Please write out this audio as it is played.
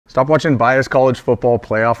Stop watching biased college football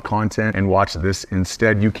playoff content and watch this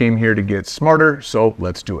instead. You came here to get smarter, so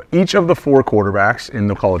let's do it. Each of the 4 quarterbacks in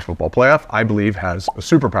the college football playoff, I believe, has a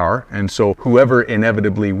superpower. And so whoever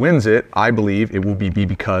inevitably wins it, I believe it will be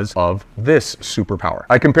because of this superpower.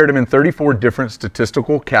 I compared them in 34 different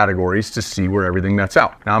statistical categories to see where everything nets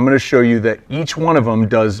out. Now I'm going to show you that each one of them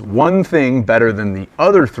does one thing better than the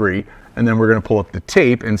other 3, and then we're going to pull up the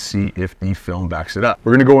tape and see if the film backs it up.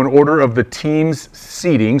 We're going to go in order of the team's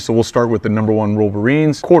seeding, so we'll start with the number 1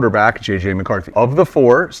 Wolverines quarterback, McCarthy. Of the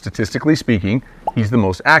 4, statistically speaking, he's the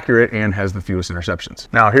most accurate and has the fewest interceptions.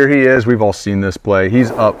 Now here he is. We've all seen this play.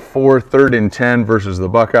 He's up 4, 3rd and 10 versus the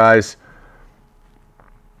Buckeyes.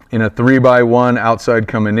 In a 3-by-1, outside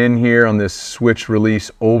coming in here on this switch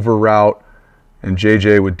release over route, and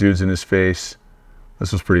JJ with dudes in his face.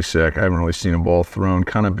 This was pretty sick. I haven't really seen a ball thrown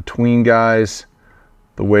kind of between guys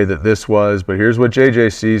the way that this was, but here's what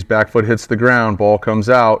JJ sees. Back foot hits the ground, ball comes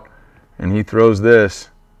out, and he throws this.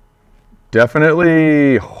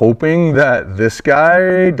 Definitely hoping that this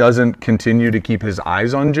guy doesn't continue to keep his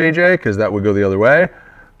eyes on JJ, because that would go the other way.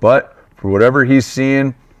 But for whatever he's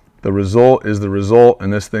seeing, the result is the result,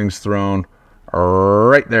 and this thing's thrown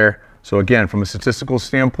right there. So again, from a statistical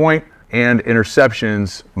standpoint, and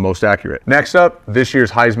interceptions, most accurate. Next up, this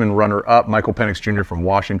year's Heisman runner-up, Penix Jr. from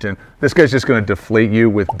Washington. This guy's just gonna deflate you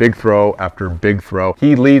with big throw after big throw.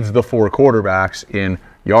 He leads the 4 quarterbacks in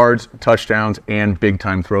yards, touchdowns, and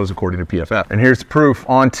big-time throws according to PFF. And here's proof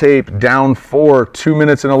on tape, down 4, 2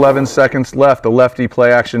 minutes and 11 seconds left. The lefty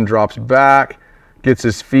play action drops back, gets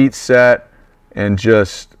his feet set, and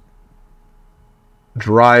just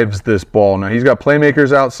drives this ball. Now he's got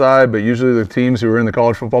playmakers outside, but usually the teams who are in the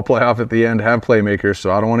college football playoff at the end have playmakers,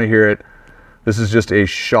 so I don't want to hear it. This is just a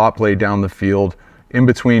shot play down the field in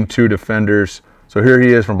between 2 defenders. So here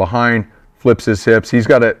he is from behind, flips his hips. He's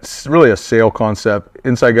got really a sail concept.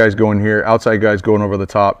 Inside guys going here, outside guys going over the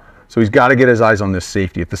top. So he's got to get his eyes on this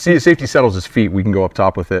safety. If the safety settles his feet, we can go up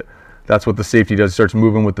top with it. That's what the safety does. He starts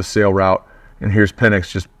moving with the sail route. And here's Penix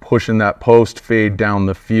just pushing that post fade down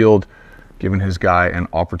the field, giving his guy an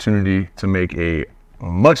opportunity to make a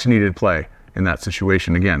much needed play in that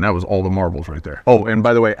situation. Again, that was all the marbles right there. Oh, and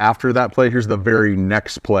by the way, after that play, here's the very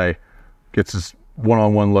next play. Gets his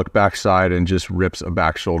one-on-one look backside and just rips a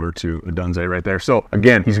back shoulder to Adunze right there. So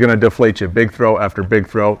again, he's gonna deflate you big throw after big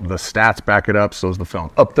throw. The stats back it up, so is the film.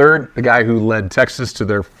 Up third, the guy who led Texas to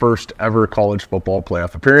their first ever college football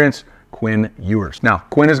playoff appearance, Quinn Ewers. Now,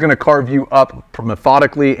 Quinn is gonna carve you up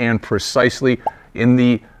methodically and precisely in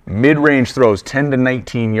the mid-range throws, 10 to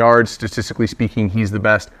 19 yards. Statistically speaking, he's the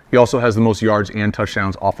best. He also has the most yards and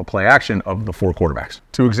touchdowns off of play action of the 4 quarterbacks.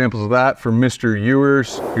 2 examples of that for Mr.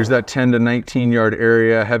 Ewers. Here's that 10 to 19 yard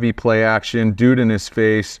area, heavy play action, dude in his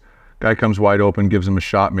face. Guy comes wide open, gives him a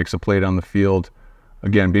shot, makes a play down the field.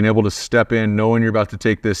 Again, being able to step in, knowing you're about to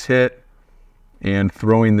take this hit, and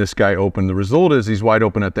throwing this guy open. The result is he's wide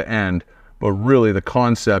open at the end, but really the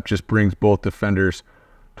concept just brings both defenders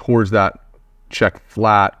towards that check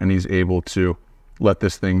flat, and he's able to let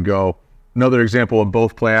this thing go. Another example of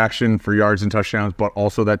both play action for yards and touchdowns, but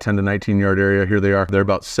also that 10 to 19 yard area. Here they are. They're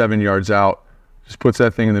about 7 yards out. Just puts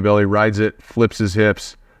that thing in the belly, rides it, flips his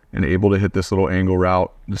hips, and able to hit this little angle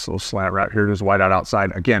route, this little slant route here, just wide out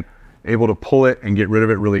outside. Again, able to pull it and get rid of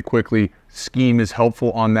it really quickly. Scheme is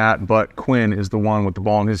helpful on that, but Quinn is the one with the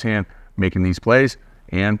ball in his hand making these plays,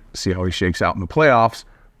 and see how he shakes out in the playoffs,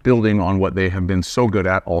 building on what they have been so good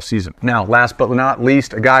at all season. Now, last but not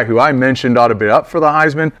least, a guy who I mentioned ought to be up for the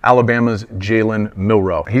Heisman, Alabama's Jalen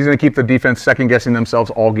Milroe. He's going to keep the defense second-guessing themselves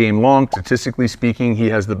all game long. Statistically speaking, he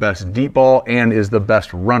has the best deep ball and is the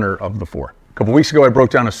best runner of the 4. A couple weeks ago, I broke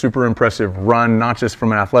down a super impressive run, not just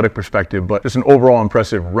from an athletic perspective, but just an overall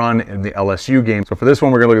impressive run in the LSU game. So for this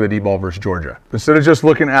one, we're gonna look at the deep ball versus Georgia. Instead of just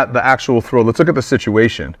looking at the actual throw, let's look at the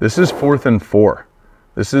situation. This is 4th and 4.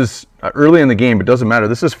 This is early in the game, but it doesn't matter.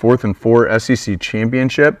 This is 4th and 4 SEC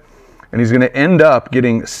championship, and he's going to end up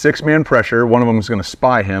getting 6-man pressure. One of them is going to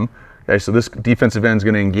spy him. Okay, so this defensive end is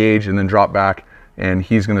going to engage and then drop back, and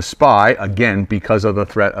he's going to spy, again, because of the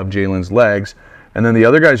threat of Jalen's legs. And then the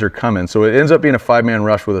other guys are coming. So it ends up being a 5-man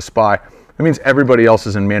rush with a spy. That means everybody else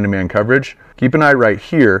is in man-to-man coverage. Keep an eye right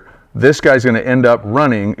here. This guy's going to end up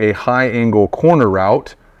running a high-angle corner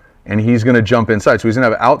route, and he's going to jump inside. So he's going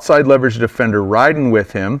to have an outside leverage defender riding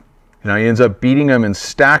with him. Now he ends up beating him and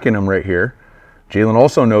stacking him right here. Jalen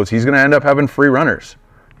also knows he's going to end up having free runners.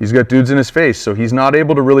 He's got dudes in his face, so he's not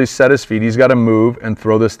able to really set his feet. He's got to move and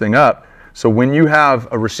throw this thing up. So when you have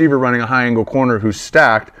a receiver running a high angle corner who's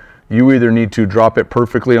stacked, you either need to drop it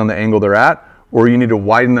perfectly on the angle they're at, or you need to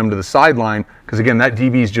widen them to the sideline, because again, that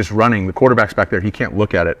DB is just running. The quarterback's back there, he can't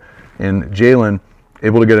look at it. And Jalen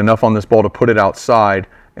able to get enough on this ball to put it outside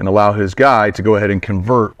and allow his guy to go ahead and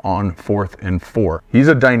convert on 4th and 4. He's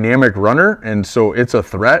a dynamic runner, and so it's a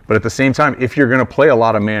threat. But at the same time, if you're going to play a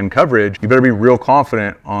lot of man coverage, you better be real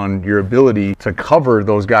confident on your ability to cover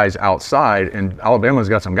those guys outside. And Alabama's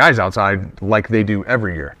got some guys outside like they do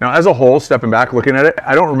every year. Now, as a whole, stepping back, looking at it,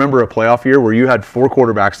 I don't remember a playoff year where you had 4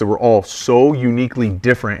 quarterbacks that were all so uniquely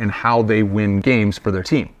different in how they win games for their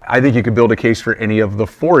team. I think you could build a case for any of the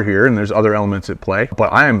 4 here, and there's other elements at play.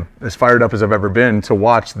 But I am as fired up as I've ever been to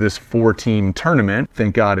watch this 4-team tournament.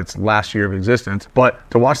 Thank God it's last year of existence. But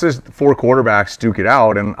to watch this 4 quarterbacks duke it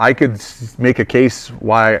out, and I could make a case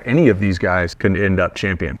why any of these guys can end up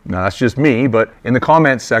champion. Now, that's just me, but in the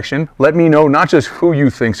comments section, let me know not just who you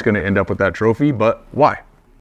think's going to end up with that trophy, but why.